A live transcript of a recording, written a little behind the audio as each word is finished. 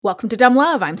Welcome to Dumb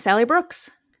Love. I'm Sally Brooks.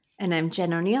 And I'm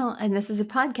Jen O'Neill, and this is a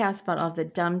podcast about all the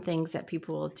dumb things that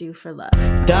people will do for love.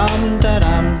 Dum da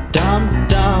dum dum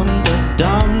dum da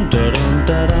dum da dum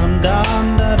da dum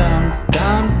dum da dum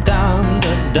dum dum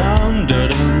da dum da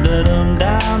dum da dum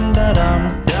dum da dum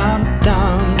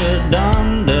dum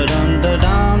dum da dum da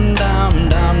dum da dum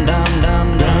dum dum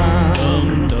dum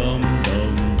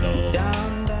dum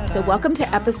dum. So welcome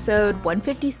to episode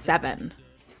 157.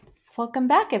 Welcome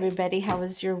back, everybody. How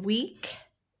was your week?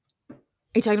 Are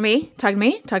you talking to me? Talking to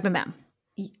me? Talking to them?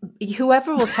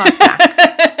 Whoever will talk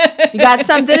back. You got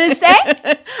something to say?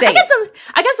 Say I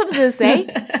got something to say.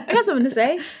 I got something to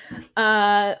say.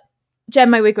 Jen,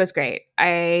 my week was great.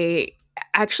 I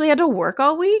actually had to work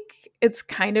all week. It's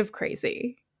kind of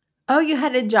crazy. Oh, you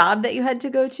had a job that you had to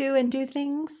go to and do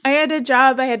things? I had a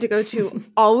job I had to go to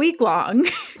all week long.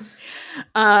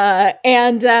 But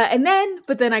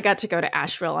then I got to go to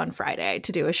Asheville on Friday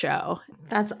to do a show.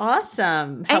 That's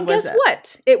awesome. And guess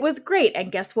what? It was great.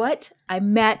 And guess what? I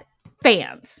met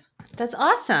fans. That's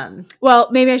awesome. Well,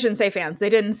 maybe I shouldn't say fans. They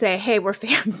didn't say, hey, we're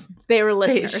fans. They were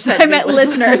listeners. I met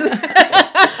listeners. Now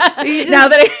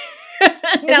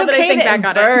that I think back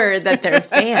on it, that they're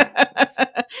fans.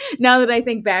 Now that I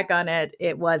think back on it,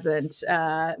 it wasn't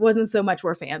so much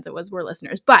we're fans. It was we're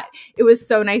listeners. But it was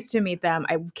so nice to meet them.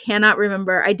 I cannot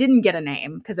remember. I didn't get a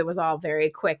name because it was all very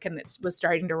quick and it was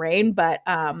starting to rain. But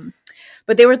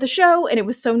they were at the show and it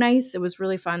was so nice. It was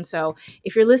really fun. So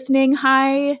if you're listening,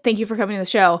 hi, thank you for coming to the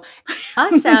show.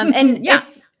 Awesome. And yeah.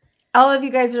 If all of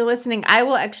you guys are listening, I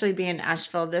will actually be in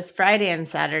Asheville this Friday and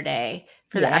Saturday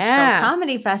for the Asheville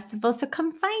Comedy Festival. So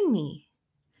come find me.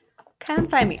 Come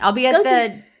find me. I'll be at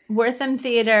the Wortham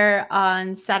Theater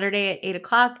on Saturday at 8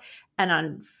 o'clock. And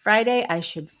on Friday, I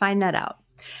should find that out.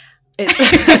 It's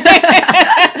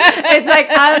like,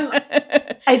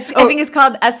 I think it's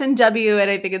called S&W, and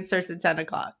I think it starts at 10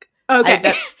 o'clock.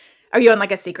 Okay. Are you on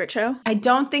like a secret show? I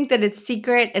don't think that it's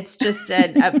secret. It's just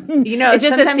it's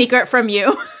just a secret from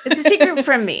you. It's a secret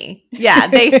from me. Yeah.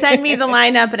 They sent me the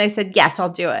lineup and I said, yes, I'll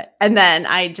do it. And then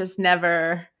I just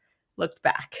never looked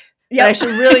back. Yeah. I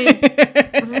should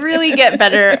really get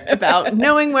better about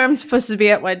knowing where I'm supposed to be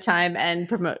at what time and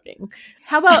promoting.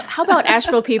 How about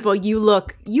Asheville people? You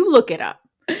look it up.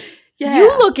 Yeah.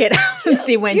 You look it up and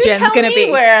see when Jen's going to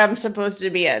be. Where I'm supposed to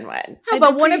be and when. How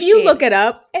about one of you look it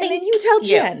up and then you tell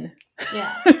Jen?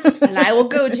 Yeah. And I will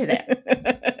go to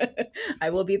there. I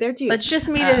will be there too. Let's just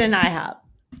meet at an IHOP.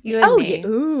 You and me. Yeah.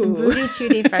 Ooh. Some Voodoo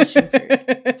Tutti fresh food.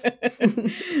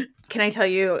 Can I tell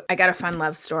you, I got a fun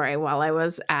love story while I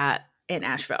was in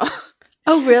Asheville.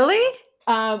 Oh, really?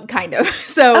 Kind of.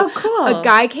 So cool. A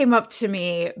guy came up to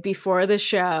me before the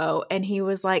show and he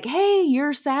was like, hey,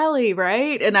 you're Sally,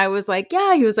 right? And I was like,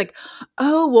 yeah. He was like,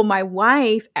 oh, well, my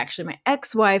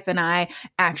ex-wife and I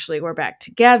actually were back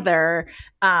together,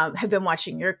 have been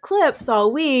watching your clips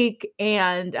all week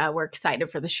and we're excited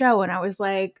for the show. And I was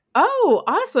like, oh,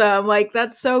 awesome. Like,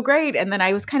 that's so great. And then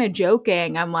I was kind of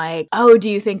joking. I'm like, oh, do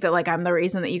you think that like I'm the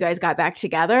reason that you guys got back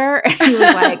together?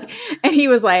 And he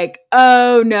was like,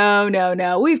 oh,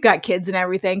 no. We've got kids and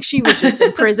everything. She was just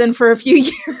in prison for a few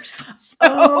years. So,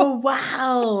 oh,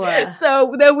 wow.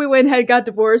 So then we went ahead, got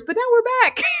divorced, but now we're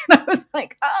back. And I was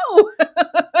like, oh.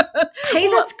 Hey,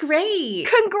 that's great.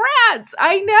 Congrats.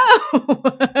 I know.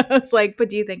 I was like, but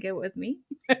do you think it was me?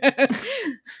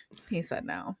 He said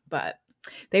no, but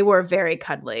they were very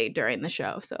cuddly during the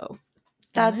show. So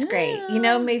that's great. You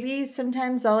know, maybe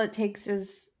sometimes all it takes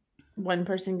is one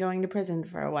person going to prison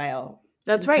for a while.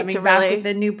 That's right. Coming back with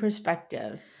a new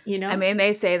perspective, you know? I mean,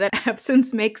 they say that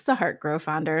absence makes the heart grow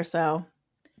fonder. So,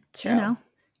 true. You know,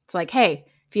 it's like, hey,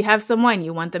 if you have someone,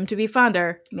 you want them to be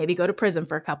fonder, maybe go to prison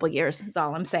for a couple years. That's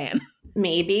all I'm saying.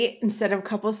 Maybe instead of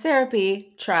couples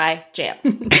therapy, try jail.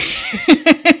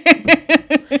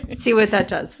 See what that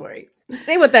does for you.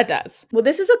 See what that does. Well,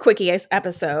 this is a quickie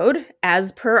episode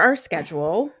as per our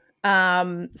schedule.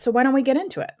 So why don't we get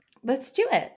into it? Let's do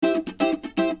it.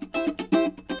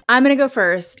 I'm going to go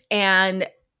first. And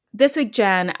this week,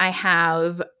 Jen, I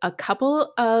have a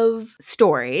couple of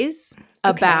stories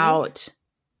about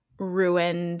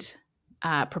ruined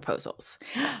proposals.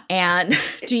 And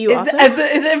do you also?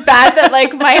 Is it bad that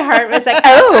like my heart was like,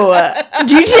 oh,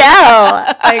 Giselle,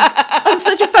 like I'm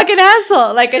such a fucking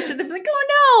asshole. Like I should have been like,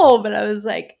 oh no, but I was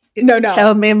like, no.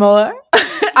 Tell me more.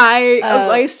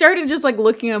 I started just like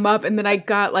looking them up, and then I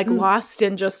got like lost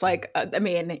in just like, I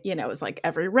mean, you know, it's like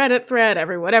every Reddit thread,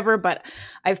 every whatever, but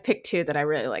I've picked two that I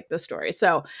really like the story.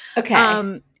 So,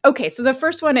 okay, so the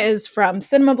first one is from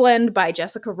Cinema Blend by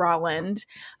Jessica Rolland.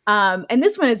 And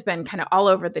this one has been kind of all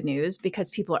over the news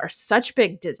because people are such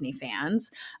big Disney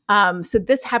fans. So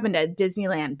this happened at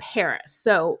Disneyland Paris.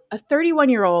 So a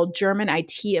 31-year-old German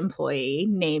IT employee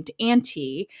named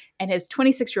Antti and his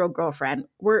 26-year-old girlfriend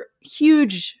were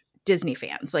huge Disney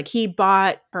fans. Like he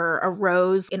bought her a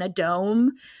rose in a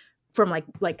dome from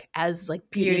like as like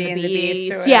Beauty and the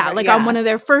Beast. Yeah, like on one of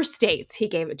their first dates, he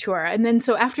gave it to her. And then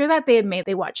so after that,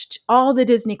 they watched all the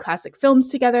Disney classic films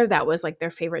together. That was like their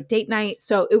favorite date night.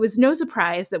 So it was no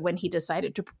surprise that when he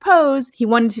decided to propose, he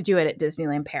wanted to do it at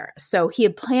Disneyland Paris. So he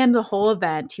had planned the whole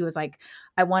event. He was like,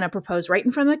 I want to propose right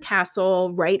in front of the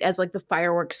castle, right as like the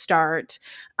fireworks start.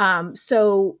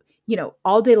 So you know,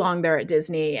 all day long they're at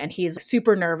Disney and he's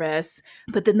super nervous.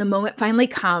 But then the moment finally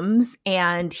comes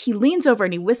and he leans over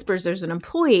and he whispers, there's an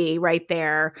employee right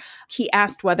there. He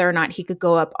asked whether or not he could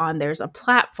go up on, there's a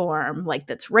platform like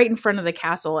that's right in front of the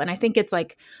castle. And I think it's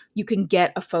like you can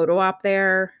get a photo op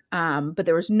there. But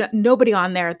there was nobody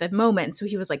on there at the moment. So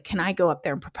he was like, can I go up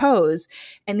there and propose?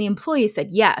 And the employee said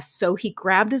yes. So he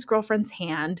grabbed his girlfriend's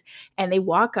hand and they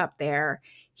walk up there.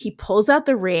 He pulls out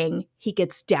the ring, he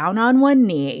gets down on one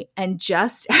knee, and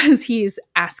just as he's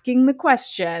asking the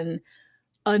question,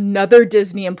 another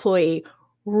Disney employee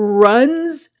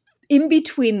runs in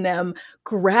between them,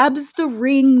 grabs the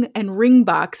ring and ring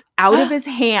box out of his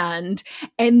hand,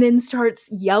 and then starts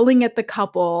yelling at the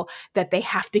couple that they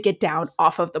have to get down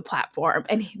off of the platform.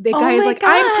 And the guy is like,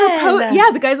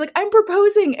 the guy's like, I'm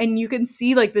proposing. And you can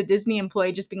see like the Disney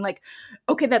employee just being like,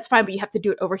 okay, that's fine, but you have to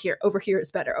do it over here. Over here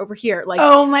is better. Over here. Like,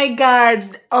 oh my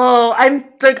God. Oh, I'm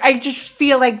like, I just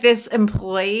feel like this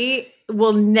employee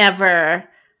will never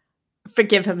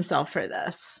forgive himself for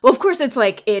this. Well, of course, it's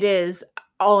like, it is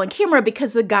all on camera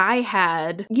because the guy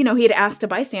had, you know, he had asked a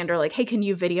bystander like, hey, can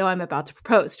you video? I'm about to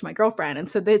propose to my girlfriend. And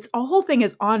so this whole thing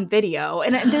is on video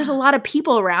and there's a lot of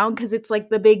people around because it's like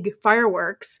the big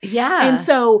fireworks. Yeah. And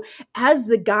so as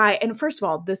the guy, and first of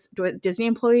all, this Disney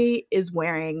employee is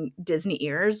wearing Disney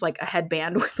ears, like a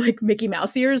headband with like Mickey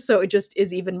Mouse ears. So it just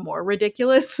is even more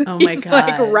ridiculous. Oh my He's God.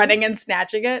 like running and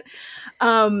snatching it.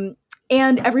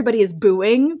 And everybody is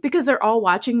booing because they're all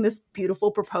watching this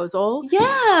beautiful proposal.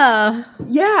 Yeah.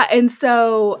 Yeah. And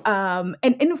so,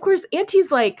 and of course, Auntie's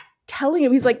like telling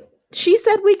him, he's like, she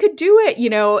said we could do it, you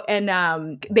know,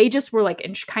 and they just were like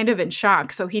kind of in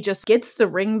shock. So he just gets the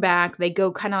ring back. They go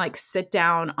kind of like sit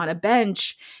down on a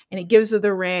bench and he gives her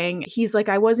the ring. He's like,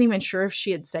 I wasn't even sure if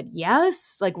she had said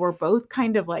yes. Like we're both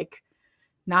kind of like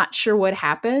not sure what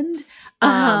happened.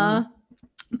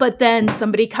 But then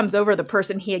somebody comes over, the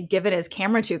person he had given his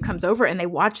camera to comes over and they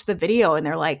watch the video and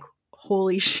they're like,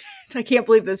 holy shit, I can't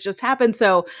believe this just happened.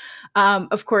 So,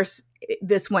 of course,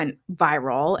 this went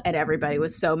viral and everybody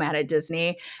was so mad at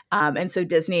Disney. And so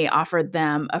Disney offered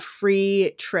them a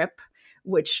free trip,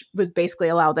 which was basically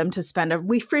allow them to spend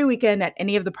a free weekend at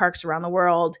any of the parks around the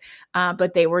world.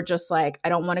 But they were just like, I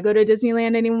don't want to go to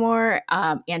Disneyland anymore.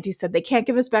 Auntie said they can't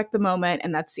give us back the moment.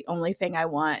 And that's the only thing I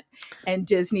want. And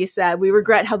Disney said, we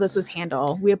regret how this was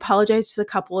handled. We apologize to the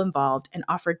couple involved and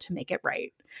offered to make it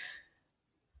right.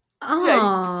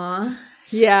 Aww.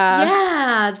 Yeah.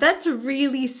 Yeah, that's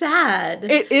really sad.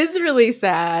 It is really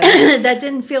sad. That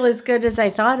didn't feel as good as I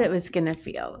thought it was going to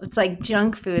feel. It's like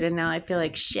junk food and now I feel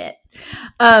like shit.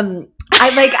 I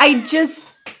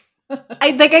just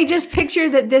picture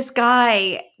that this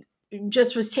guy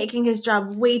just was taking his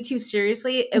job way too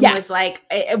seriously and was like,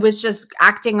 it was just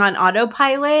acting on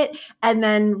autopilot and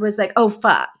then was like, oh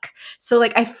fuck. So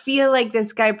like, I feel like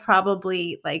this guy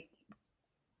probably like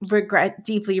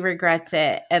deeply regrets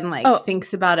it and like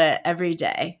thinks about it every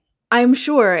day. I'm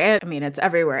sure. And I mean, it's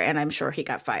everywhere. And I'm sure he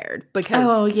got fired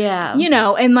because, you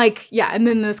know, and like, yeah. And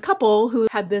then this couple who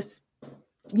had this,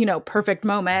 you know, perfect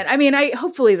moment. I mean,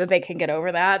 hopefully that they can get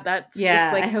over that. It's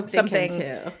like I hope something, they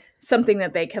can too. Something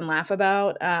that they can laugh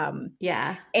about.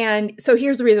 Yeah. And so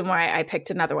here's the reason why I picked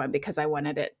another one, because I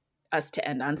wanted us to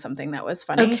end on something that was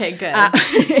funny. Okay, good.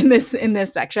 In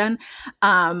this section.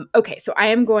 Okay, so I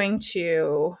am going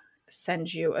to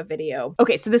send you a video.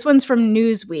 Okay, so this one's from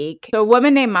Newsweek. So a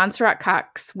woman named Montserrat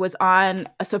Cox was on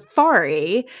a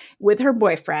safari with her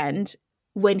boyfriend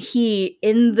when he,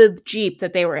 in the Jeep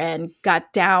that they were in,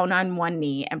 got down on one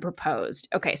knee and proposed.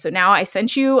 Okay, so now I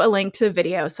sent you a link to the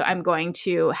video, so I'm going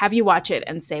to have you watch it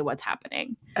and say what's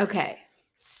happening. Okay,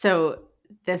 so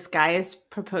this guy is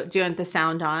proposed. Do you want the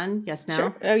sound on? Yes, no?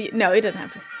 Sure. Oh, no, it doesn't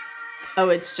have to. Oh,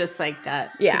 it's just like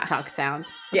that TikTok sound.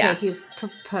 Okay, Yeah. he's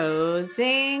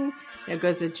proposing. There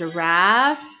goes a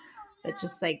giraffe that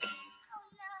just like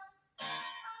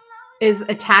is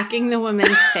attacking the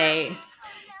woman's face.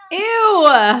 Ew.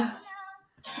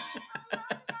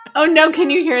 Oh no, can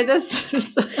you hear this?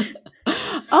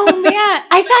 Oh man,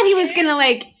 I thought he was gonna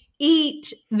like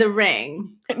eat the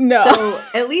ring. No. So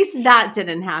at least that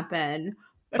didn't happen.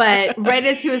 But right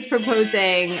as he was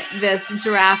proposing, this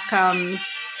giraffe comes.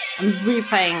 I'm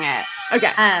replaying it.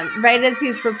 Okay. Right as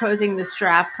he's proposing, this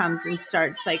giraffe comes and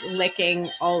starts like licking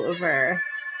all over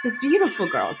this beautiful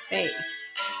girl's face.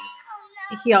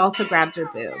 He also grabbed her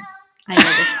boob. I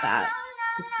noticed that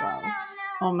as well.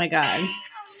 Oh my God.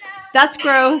 That's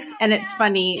gross and it's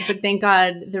funny, but thank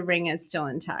God the ring is still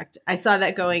intact. I saw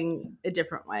that going a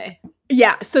different way.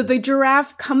 Yeah, so the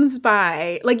giraffe comes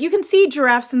by. Like, you can see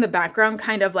giraffes in the background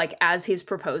kind of like as he's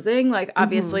proposing. Like,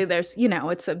 obviously there's,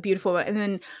 it's a beautiful, and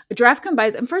then a giraffe comes by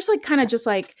and first like kind of just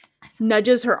like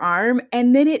nudges her arm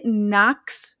and then it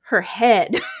knocks her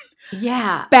head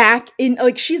back in.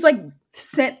 Like, she's like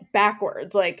sent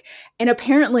backwards, like, and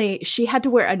apparently she had to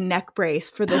wear a neck brace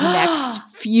for the next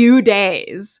few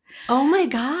days. Oh my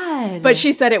God. But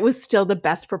she said it was still the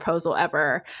best proposal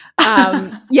ever.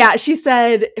 She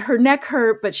said her neck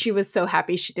hurt, but she was so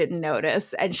happy she didn't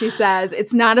notice. And she says,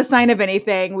 it's not a sign of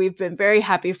anything. We've been very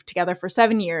happy together for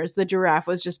 7 years. The giraffe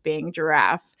was just being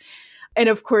giraffe. And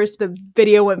of course, the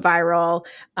video went viral.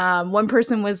 One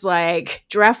person was like,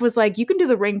 giraffe was like, you can do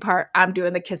the ring part. I'm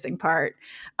doing the kissing part.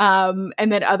 And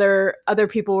then other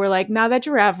people were like, nah, that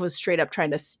giraffe was straight up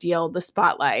trying to steal the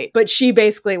spotlight. But she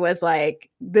basically was like,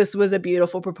 this was a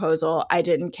beautiful proposal. I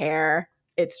didn't care.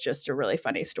 It's just a really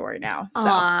funny story now. So.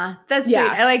 Aw, that's sweet.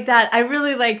 I like that. I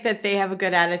really like that they have a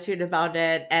good attitude about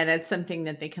it, and it's something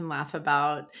that they can laugh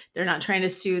about. They're not trying to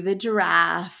sue the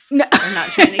giraffe. No. They're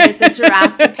not trying to get the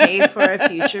giraffe to pay for a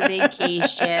future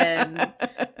vacation.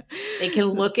 They can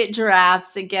look at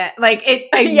giraffes again. Like it.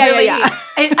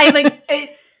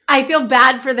 I feel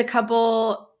bad for the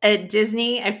couple at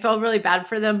Disney. I feel really bad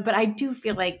for them, but I do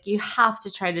feel like you have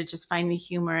to try to just find the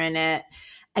humor in it.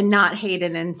 And not hate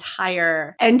an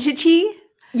entire entity.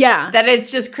 Yeah. That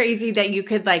it's just crazy that you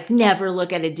could like never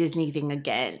look at a Disney thing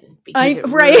again because it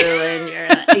ruined your,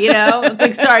 it's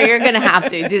like, sorry, you're going to have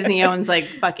to. Disney owns like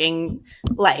fucking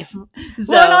life. So,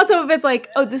 well, and also if it's like,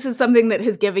 oh, this is something that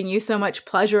has given you so much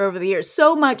pleasure over the years,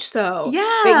 so much so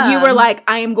that you were like,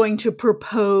 I am going to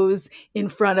propose in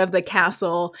front of the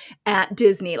castle at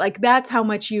Disney. Like, that's how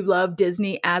much you love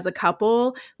Disney as a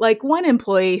couple. Like, one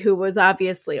employee who was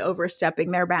obviously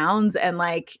overstepping their bounds and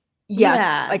like,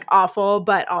 yes, like awful,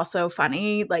 but also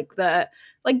funny. Like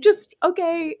just,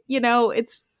 okay,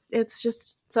 it's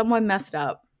just someone messed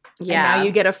up. Yeah. And now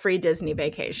you get a free Disney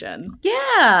vacation.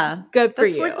 Yeah. Good for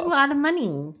you. That's worth a lot of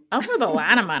money. That's worth a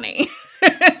lot of money.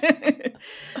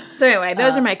 So anyway,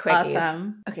 those are my quickies.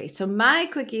 Awesome. Okay, so my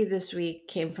quickie this week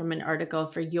came from an article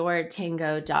for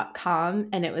yourtango.com,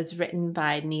 and it was written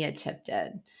by Nia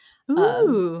Tipton.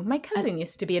 Ooh, my cousin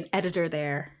used to be an editor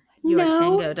there.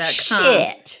 yourtango.com.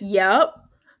 Shit. Yep.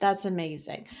 That's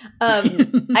amazing.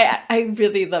 I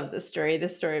really love this story.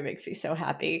 This story makes me so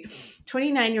happy.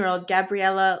 29-year-old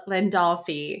Gabriella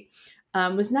Landolfi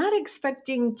was not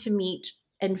expecting to meet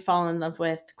and fall in love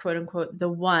with, quote unquote, the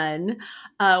one,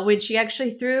 when she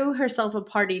actually threw herself a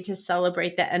party to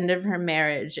celebrate the end of her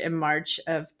marriage in March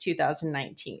of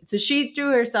 2019. So she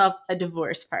threw herself a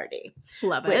divorce party.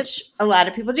 Love it. Which a lot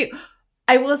of people do.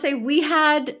 I will say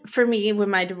for me, when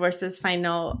my divorce was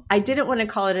final, I didn't want to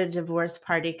call it a divorce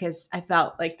party because I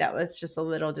felt like that was just a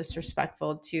little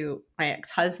disrespectful to my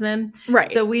ex-husband.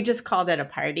 Right. So we just called it a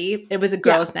party. It was a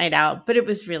girls' night out, but it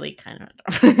was really kind of...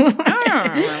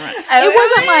 It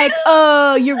wasn't like,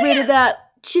 oh, you're rid of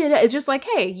that shit. It's just like,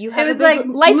 hey, you have it was a big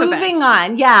like life moving event.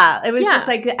 on. Yeah. It was just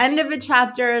like the end of a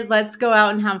chapter. Let's go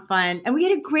out and have fun. And we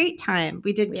had a great time.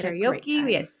 We did karaoke.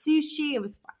 We had sushi. It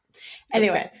was fun.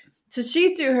 Anyway. So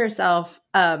she threw herself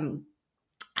a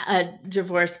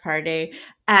divorce party,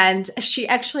 and she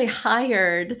actually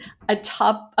hired a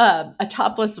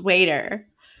topless waiter.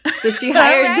 So she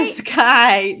hired this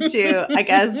guy to, I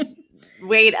guess,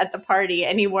 wait at the party,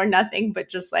 and he wore nothing but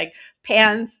just like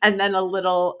pants and then a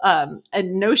little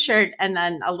no shirt and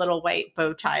then a little white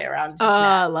bow tie around his neck.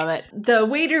 I love it. The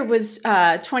waiter was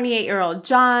 28-year-old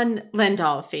John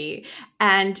Landolfi.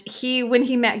 And when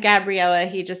he met Gabriella,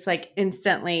 he just like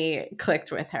instantly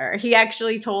clicked with her. He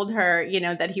actually told her,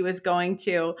 that he was going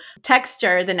to text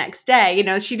her the next day.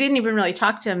 She didn't even really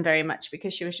talk to him very much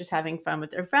because she was just having fun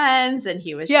with her friends. And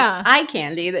he was just eye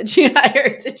candy that she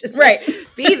hired to just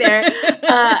be there.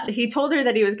 He told her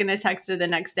that he was going to text her the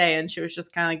next day, and she was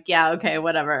just kind of like, yeah, okay,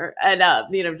 whatever. And,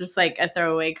 just like a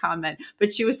throwaway comment.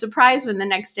 But she was surprised when the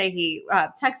next day he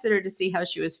texted her to see how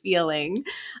she was feeling,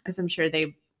 because I'm sure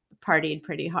they partied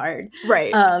pretty hard.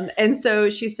 Right. And so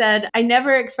she said, I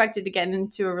never expected to get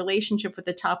into a relationship with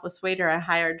the topless waiter I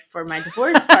hired for my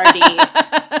divorce party,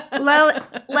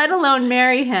 let alone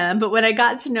marry him. But when I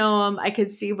got to know him, I could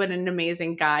see what an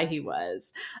amazing guy he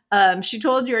was. She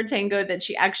told Your Tango that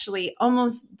she actually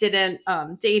almost didn't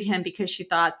date him because she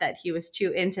thought that he was too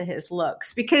into his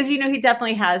looks, because, he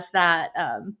definitely has that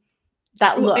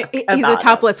look. He's a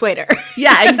topless waiter.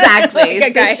 Yeah, exactly.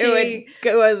 Like a guy who would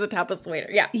go as a topless waiter.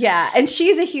 Yeah. Yeah. And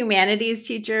she's a humanities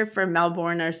teacher from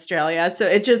Melbourne, Australia. So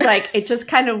it just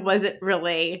kind of wasn't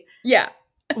really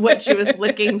what she was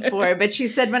looking for. But she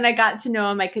said, when I got to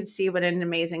know him, I could see what an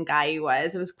amazing guy he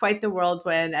was. It was quite the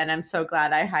whirlwind, and I'm so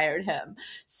glad I hired him.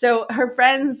 So her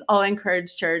friends all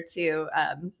encouraged her to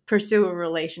pursue a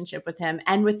relationship with him.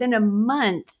 And within a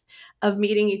month of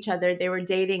meeting each other, they were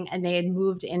dating and they had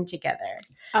moved in together.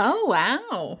 Oh,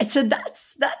 wow. So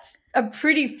that's a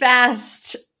pretty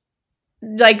fast,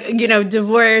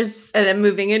 divorce and then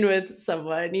moving in with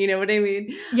someone. You know what I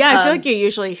mean? Yeah, I feel like you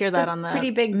usually hear that on the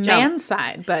pretty big man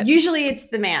side, but usually it's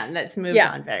the man that's moved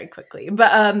on very quickly.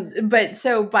 But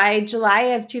so by July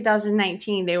of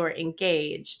 2019, they were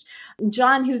engaged.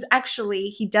 John, who's actually,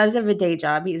 he does have a day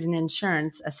job, he's an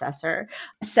insurance assessor,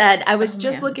 said, I was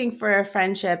just looking for a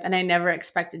friendship and I never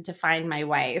expected to find my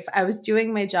wife. I was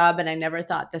doing my job and I never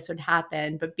thought this would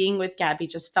happen, but being with Gabby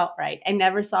just felt right. I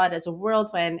never saw it as a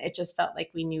whirlwind. It just felt like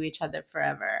we knew each other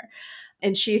forever.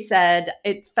 And she said,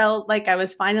 it felt like I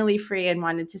was finally free and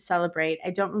wanted to celebrate. I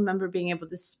don't remember being able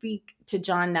to speak to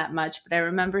John that much, but I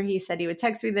remember he said he would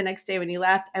text me the next day when he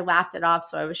left. I laughed it off,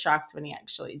 so I was shocked when he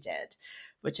actually did,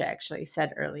 which I actually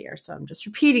said earlier. So I'm just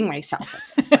repeating myself.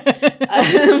 But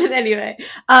anyway,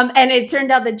 and it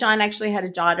turned out that John actually had a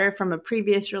daughter from a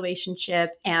previous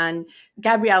relationship. And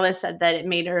Gabriella said that it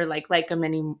made her like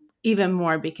him even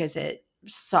more because it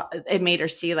made her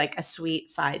see like a sweet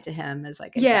side to him as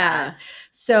like a dad.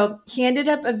 So he ended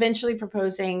up eventually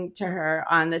proposing to her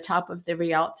on the top of the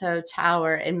Rialto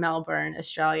Tower in Melbourne,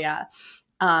 Australia.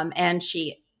 And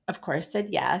she, of course, said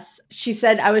yes. She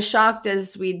said, I was shocked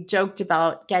as we joked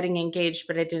about getting engaged,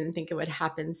 but I didn't think it would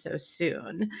happen so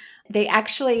soon. They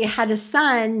actually had a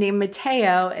son named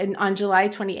Mateo on July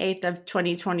 28th of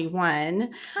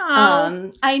 2021.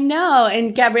 I know.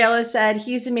 And Gabriella said,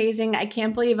 he's amazing. I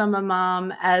can't believe I'm a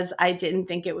mom, as I didn't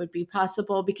think it would be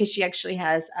possible, because she actually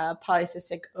has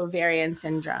polycystic ovarian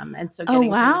syndrome. And so getting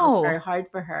pregnant was very hard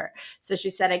for her. So she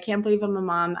said, I can't believe I'm a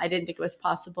mom. I didn't think it was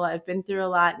possible. I've been through a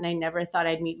lot and I never thought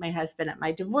I'd meet my husband at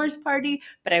my divorce party,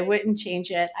 but I wouldn't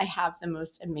change it. I have the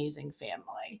most amazing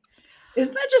family.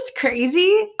 Isn't that just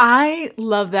crazy? I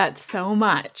love that so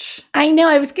much. I know.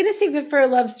 I was going to save it for a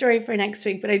love story for next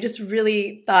week, but I just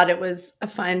really thought it was a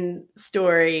fun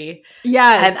story.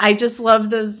 Yes. And I just love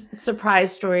those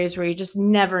surprise stories where you just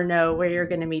never know where you're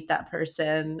going to meet that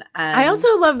person. And I also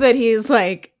love that he's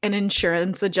like an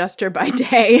insurance adjuster by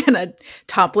day and a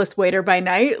topless waiter by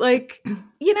night. Like,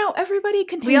 everybody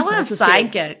contains we all have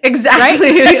multitudes. sidekicks.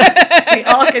 Exactly. Right? We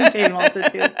all contain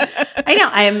multitudes. I know.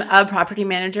 I am a property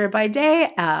manager by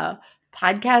day, a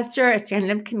podcaster, a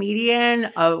stand-up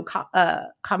comedian, a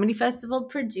comedy festival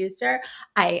producer.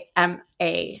 I am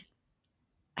a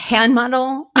hand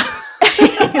model.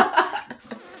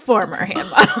 Former hand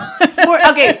model.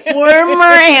 Former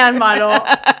hand model.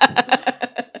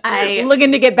 I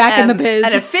looking to get back in the biz.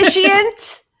 An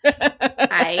officiant.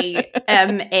 I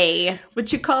am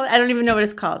what you call it? I don't even know what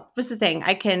it's called. What's the thing?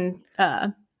 I can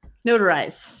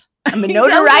notarize. I'm a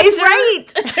notarizer.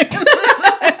 Right.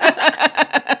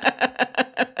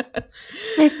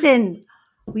 Listen,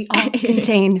 we all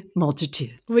contain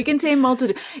multitude. We contain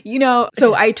multitude.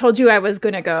 So I told you I was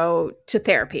going to go to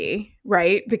therapy,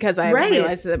 right? Because I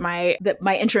realized that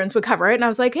my insurance would cover it. And I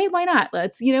was like, hey, why not?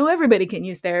 Let's, everybody can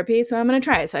use therapy. So I'm going to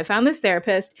try it. So I found this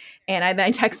therapist, and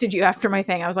I texted you after my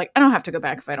thing. I was like, I don't have to go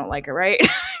back if I don't like it, right?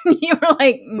 You were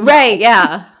like, no. Right,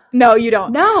 yeah. No, you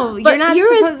don't. No, you're not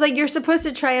supposed you're supposed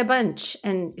to try a bunch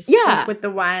and stick with the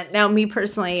one. Now, me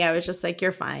personally, I was just like,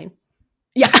 you're fine.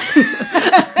 Yeah.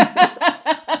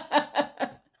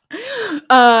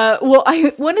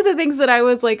 One of the things that I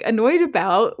was like annoyed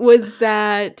about was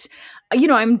that,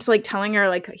 I'm like telling her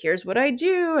like, here's what I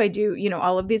do. I do,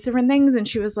 all of these different things. And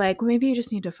she was like, well, maybe you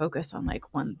just need to focus on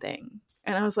like one thing.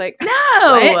 And I was like,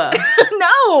 No.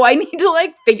 no, I need to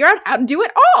like figure out how to do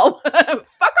it all.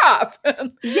 Fuck off.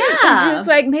 Yeah. And she was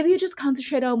like, maybe you just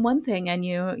concentrate on one thing and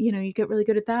you get really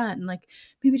good at that. And like,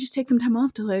 maybe just take some time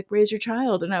off to like raise your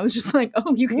child. And I was just like,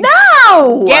 oh, you can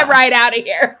get right out of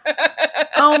here.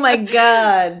 Oh my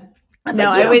God. No,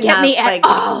 I would get me at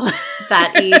all.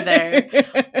 That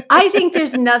either. I think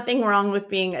there's nothing wrong with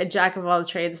being a jack of all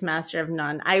trades, master of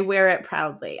none. I wear it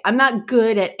proudly. I'm not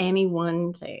good at any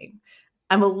one thing.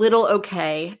 I'm a little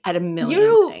okay at a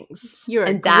million things.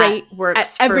 And that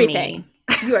works at everything.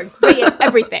 For me. You are great at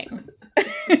everything.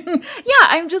 Yeah,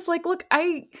 I'm just like, look,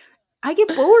 I get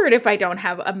bored if I don't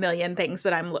have a million things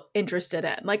that I'm interested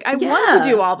in. Like I want to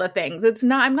do all the things.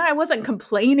 I wasn't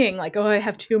complaining like, oh, I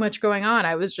have too much going on.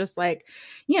 I was just like,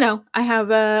 I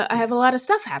have a lot of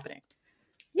stuff happening.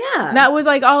 Yeah. That was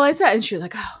like all I said. And she was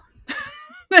like, oh.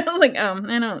 I was like,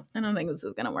 I don't think this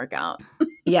is going to work out.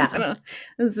 Yeah.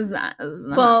 This is not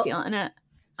feeling it.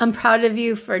 I'm proud of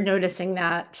you for noticing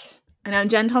that. I know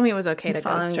Jen told me it was okay to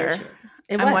ghost her.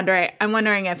 I'm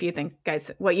wondering if you think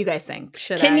what you guys think.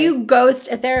 Can you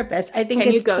ghost a therapist? I think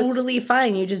it's totally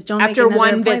fine. You just don't after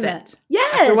one visit.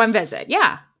 Yes. After one visit.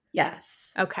 Yeah.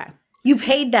 Yes. Okay. You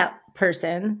paid that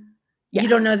person. Yes. You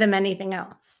don't know them anything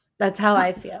else. That's how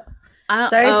I feel.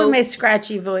 Sorry for my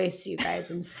scratchy voice, you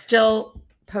guys. I'm still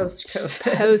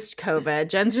post-COVID.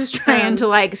 Jen's just trying to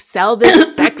like sell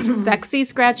this sexy,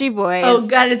 scratchy voice. Oh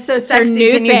God, it's so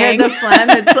sexy. Can you hear the phlegm?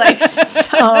 It's like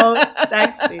so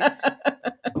sexy.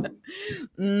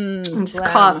 Just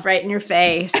cough right in your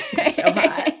face. It's so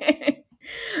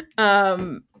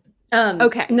hot.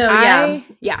 Okay. No,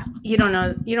 yeah. You don't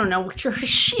know what your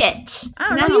shit.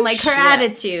 I don't like her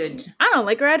attitude. I don't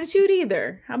like her attitude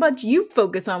either. How about you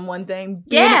focus on one thing?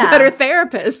 Be a better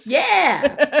therapist.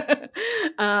 Yeah.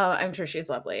 I'm sure she's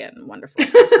lovely and wonderful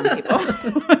for some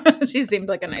people. She seemed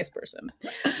like a nice person.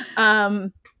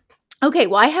 Okay.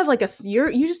 Well, I have like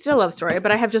you just did a love story,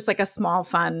 but I have just like a small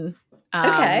fun,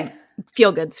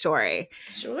 feel good story.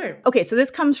 Sure. Okay. So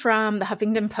this comes from the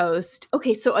Huffington Post.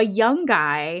 Okay. So a young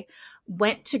guy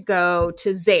went to go to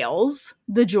Zales,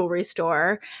 the jewelry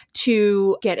store,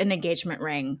 to get an engagement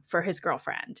ring for his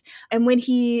girlfriend. And when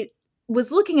he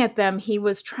was looking at them, he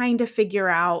was trying to figure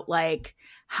out like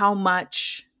how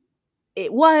much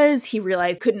it was. He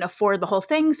realized he couldn't afford the whole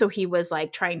thing. So he was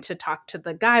like trying to talk to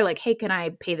the guy like, hey, can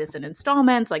I pay this in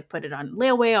installments? Like put it on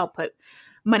layaway. I'll put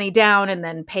money down and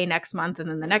then pay next month and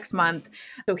then the next month.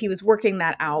 So he was working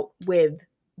that out with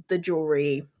the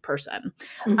jewelry person.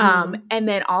 Mm-hmm. And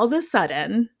then all of a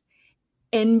sudden,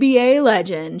 NBA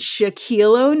legend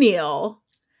Shaquille O'Neal,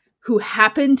 who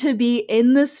happened to be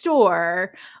in the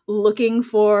store looking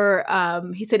for,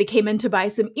 he said he came in to buy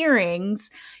some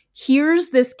earrings, here's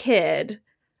this kid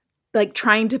like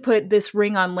trying to put this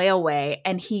ring on layaway,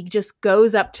 and he just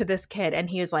goes up to this kid and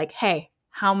he is like, hey,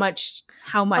 how much is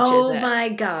it? Oh my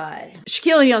God.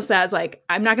 Shaquille O'Neal says like,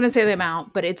 I'm not going to say the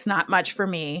amount, but it's not much for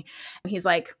me. And he's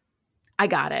like, I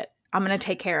got it. I'm going to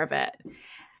take care of it.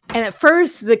 And at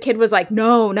first the kid was like,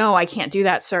 no, I can't do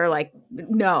that, sir. Like,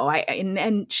 no.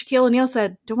 And Shaquille O'Neal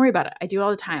said, don't worry about it. I do all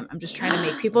the time. I'm just trying to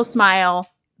make people smile.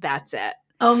 That's it.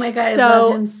 Oh my God, I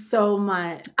love him so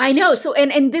much. I know. So,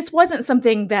 and this wasn't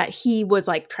something that he was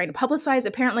like trying to publicize.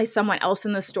 Apparently someone else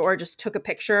in the store just took a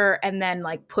picture and then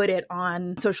like put it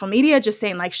on social media, just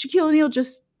saying like Shaquille O'Neal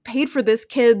just paid for this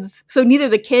kid's. So neither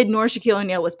the kid nor Shaquille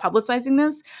O'Neal was publicizing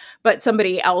this, but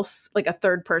somebody else, like a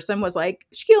third person, was like,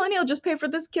 Shaquille O'Neal just paid for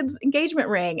this kid's engagement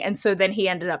ring. And so then he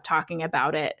ended up talking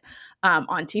about it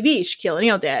on TV. Shaquille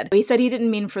O'Neal did. He said he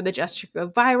didn't mean for the gesture to go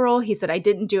viral. He said, I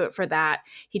didn't do it for that.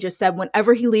 He just said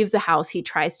whenever he leaves the house, he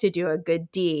tries to do a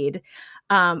good deed.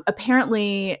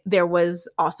 Apparently there was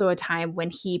also a time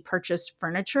when he purchased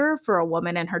furniture for a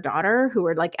woman and her daughter who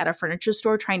were like at a furniture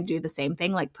store trying to do the same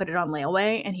thing, like put it on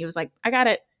layaway. And he was like, I got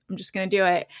it. I'm just going to do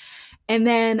it. And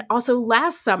then also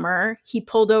last summer, he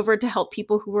pulled over to help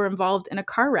people who were involved in a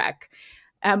car wreck.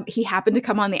 He happened to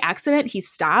come on the accident. He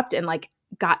stopped and like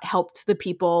helped the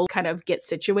people kind of get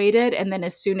situated. And then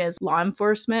as soon as law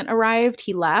enforcement arrived,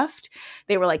 he left.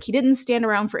 They were like, he didn't stand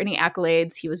around for any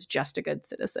accolades. He was just a good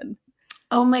citizen.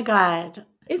 Oh my God.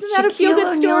 Isn't that a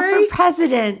feel-good story? For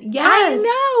president. Yes. I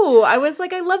know. I was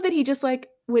like, I love that he just like,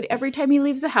 every time he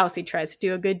leaves the house, he tries to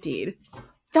do a good deed.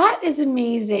 That is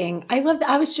amazing. I love that.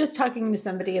 I was just talking to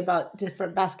somebody about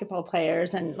different basketball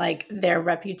players and like their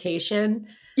reputation.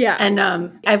 Yeah. And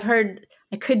I've heard,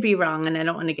 I could be wrong and I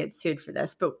don't want to get sued for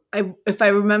this, but if I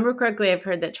remember correctly, I've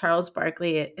heard that Charles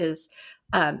Barkley is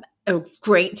a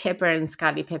great tipper and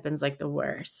Scottie Pippen's like the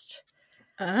worst.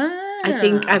 I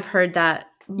think I've heard that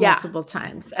multiple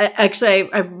times. I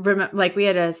remember, like, we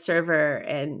had a server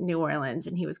in New Orleans,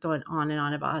 and he was going on and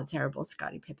on about how terrible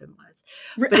Scottie Pippen was.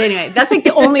 But anyway, that's like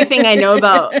the only thing I know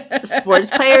about sports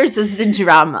players is the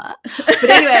drama. But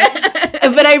anyway,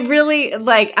 but I really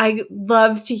I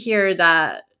love to hear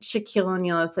that Shaquille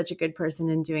O'Neal is such a good person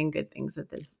and doing good things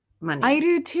with his money. I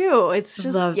do too. It's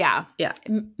just yeah.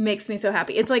 It makes me so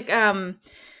happy. It's like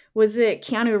was it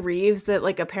Keanu Reeves that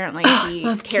like apparently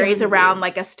he carries around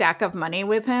like a stack of money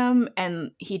with him,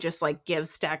 and he just like gives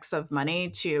stacks of money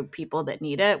to people that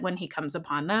need it when he comes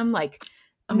upon them? Like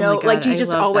like he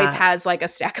just always has like a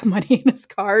stack of money in his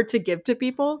car to give to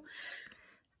people.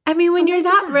 I mean, when you're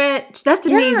that rich, that's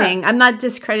amazing. I'm not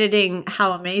discrediting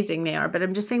how amazing they are, but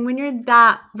I'm just saying when you're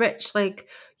that rich, like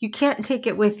you can't take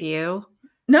it with you.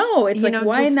 No, it's like,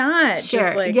 why not? Share.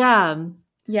 Just like,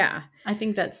 yeah. I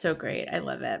think that's so great. I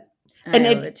love it. I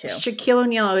love it too. Shaquille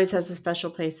O'Neal always has a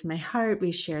special place in my heart.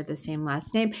 We share the same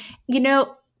last name. You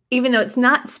know, even though it's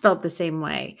not spelled the same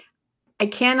way, I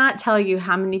cannot tell you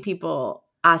how many people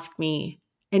ask me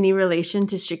any relation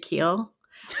to Shaquille.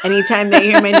 Anytime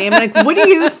they hear my name, I'm like, what do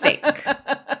you think?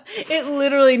 It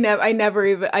literally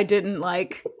I didn't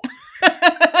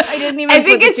even I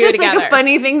think it's just like a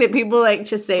funny thing that people like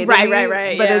to say to me.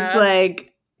 Right. But it's like,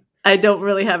 I don't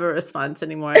really have a response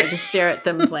anymore. I just stare at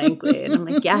them blankly. And I'm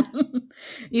like, yeah.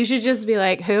 You should just be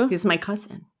like, who? He's my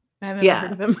cousin. I haven't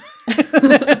heard of him.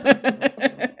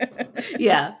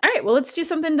 Yeah. All right. Well, let's do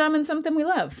something dumb and something we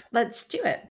love. Let's do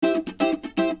it.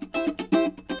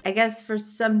 I guess for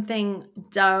something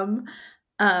dumb,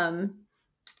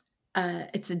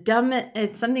 it's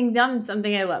something dumb,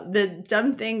 something I love. The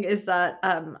dumb thing is that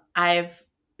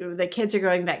the kids are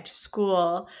going back to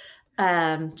school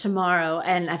tomorrow,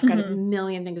 and I've got a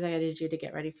million things I got to do to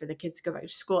get ready for the kids to go back to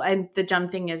school. And the dumb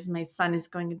thing is my son is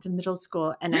going into middle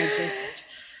school, and I just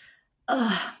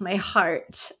my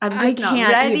heart. I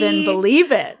can't even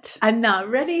believe it. I'm not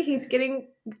ready. He's getting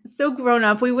so grown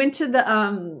up. We went to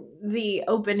the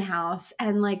open house,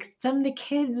 and like some of the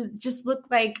kids just look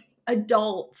like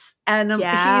adults, and he's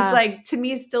like, to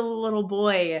me, still a little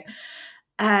boy,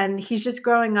 and he's just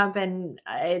growing up, and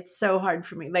it's so hard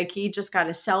for me. Like, he just got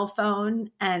a cell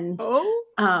phone, and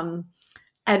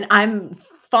I'm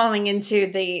falling into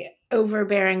the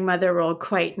overbearing mother role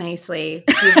quite nicely.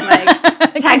 He's like,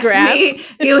 text me.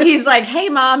 He's like, hey,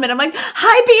 Mom. And I'm like,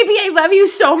 hi, baby. I love you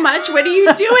so much. What are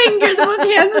you doing? You're the most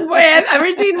handsome boy I've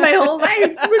ever seen in my whole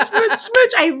life. Smooch, smooch,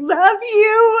 smooch. I love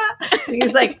you. And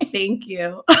he's like, thank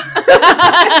you.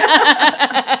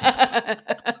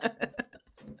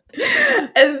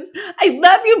 And I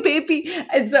love you, baby.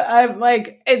 And so I'm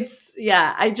like,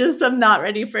 I'm not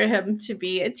ready for him to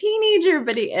be a teenager,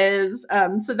 but he is.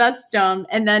 So that's dumb.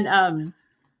 And then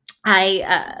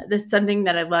there's something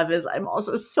that I love is I'm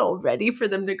also so ready for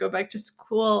them to go back to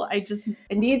school. I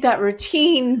need that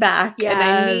routine back. Yes. And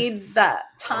I need that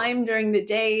time during the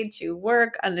day to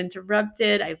work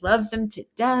uninterrupted. I love them to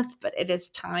death, but it is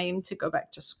time to go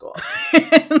back to school.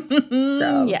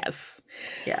 So yes.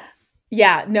 Yeah.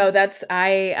 Yeah, no, that's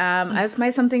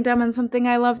my something dumb and something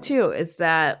I love too, is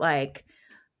that like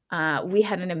we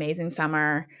had an amazing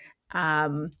summer,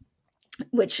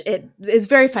 which it is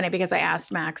very funny because I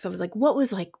asked Max, I was like, what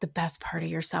was like the best part of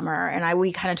your summer? And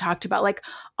we kind of talked about like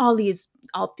all these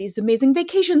amazing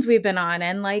vacations we've been on,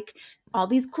 and like all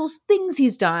these cool things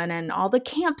he's done, and all the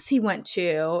camps he went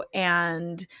to.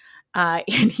 And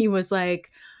he was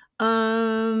like,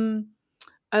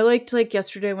 I liked like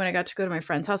yesterday when I got to go to my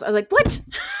friend's house. I was like, what?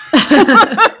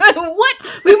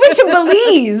 What? We went to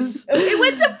Belize. We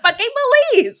went to fucking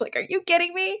Belize. Like, are you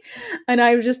kidding me? And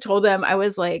I just told him, I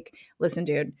was like, listen,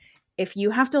 dude, if you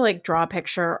have to like draw a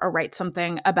picture or write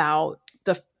something about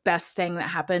the best thing that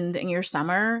happened in your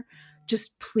summer,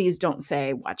 just please don't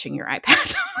say watching your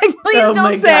iPad. Like, please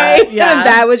don't say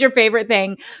that was your favorite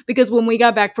thing. Because when we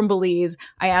got back from Belize,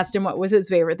 I asked him what was his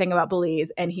favorite thing about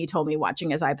Belize, and he told me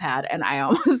watching his iPad, and I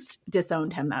almost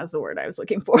disowned him. That was the word I was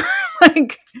looking for.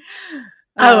 Like,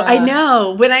 I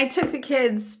know. When I took the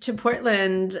kids to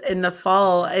Portland in the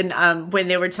fall, and when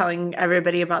they were telling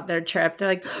everybody about their trip, they're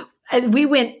like, and we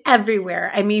went everywhere.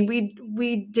 I mean,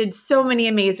 we did so many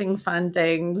amazing fun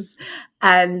things,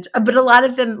 but a lot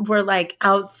of them were like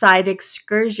outside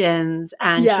excursions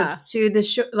and trips to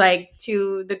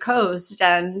to the coast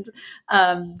and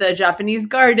the Japanese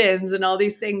gardens and all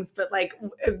these things. But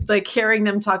like hearing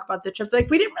them talk about the trip, like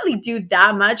we didn't really do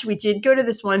that much. We did go to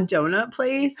this one donut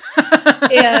place,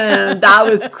 and that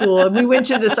was cool. And we went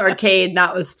to this arcade, and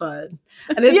that was fun.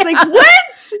 And it's like, what?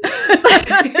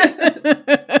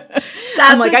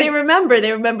 That's like, what they remember.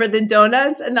 They remember the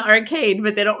donuts and the arcade,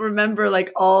 but they don't remember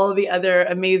like all the other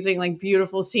amazing, like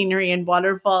beautiful scenery and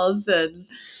waterfalls and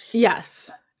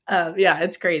yes. Yeah,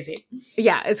 it's crazy.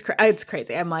 Yeah, it's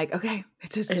crazy. I'm like, okay,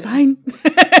 it's fine.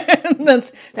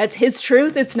 That's his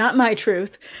truth. It's not my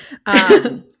truth.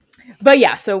 But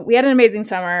yeah, so we had an amazing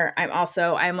summer.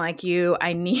 I'm like you.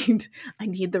 I need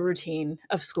the routine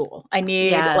of school. I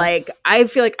need I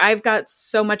feel like I've got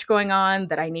so much going on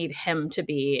that I need him to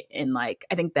be in, like,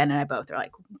 I think Ben and I both are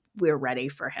like, we're ready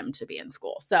for him to be in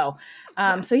school. So,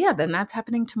 so yeah, then that's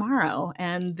happening tomorrow,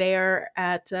 and they're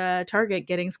at Target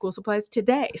getting school supplies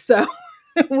today. So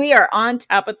we are on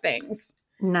top of things.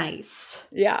 Nice.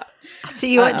 Yeah. I'll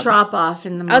see you at drop off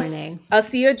in the morning. I'll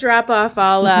see you at drop off.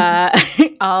 I'll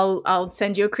I'll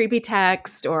send you a creepy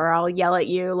text, or I'll yell at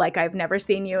you like I've never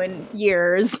seen you in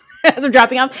years as I'm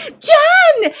dropping off.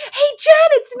 Jen! Hey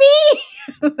Jen, it's me.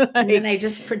 And then I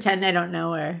just pretend I don't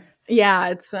know her. Yeah,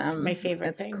 it's my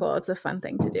favorite thing. It's cool. It's a fun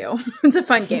thing to do. It's a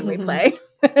fun game we play.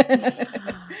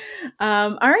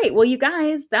 All right. Well, you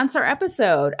guys, that's our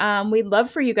episode. We'd love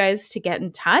for you guys to get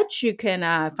in touch. You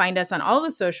can find us on all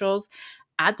the socials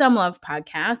at Dumb Love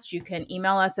Podcast. You can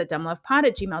email us at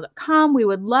dumblovepod@gmail.com. We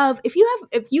would love if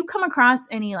you come across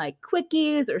any like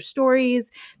quickies or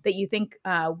stories that you think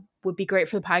would be great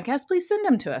for the podcast, please send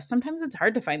them to us. Sometimes it's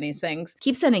hard to find these things.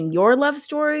 Keep sending your love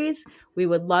stories. We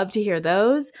would love to hear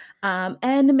those.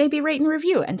 And maybe rate and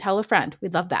review and tell a friend.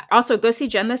 We'd love that. Also, go see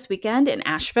Jen this weekend in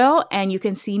Asheville, and you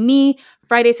can see me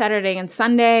Friday, Saturday, and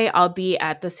Sunday. I'll be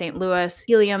at the St. Louis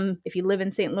Helium. If you live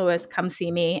in St. Louis, come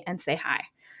see me and say hi.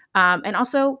 And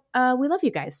also, we love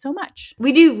you guys so much.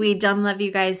 We do. We dumb love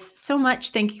you guys so much.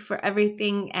 Thank you for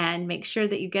everything. And make sure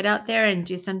that you get out there and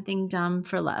do something dumb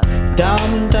for love.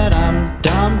 Dum da dum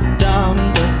dum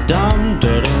dum da dum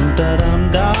da dum da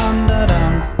dum dum da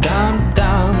dum dum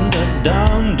dum da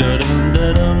dum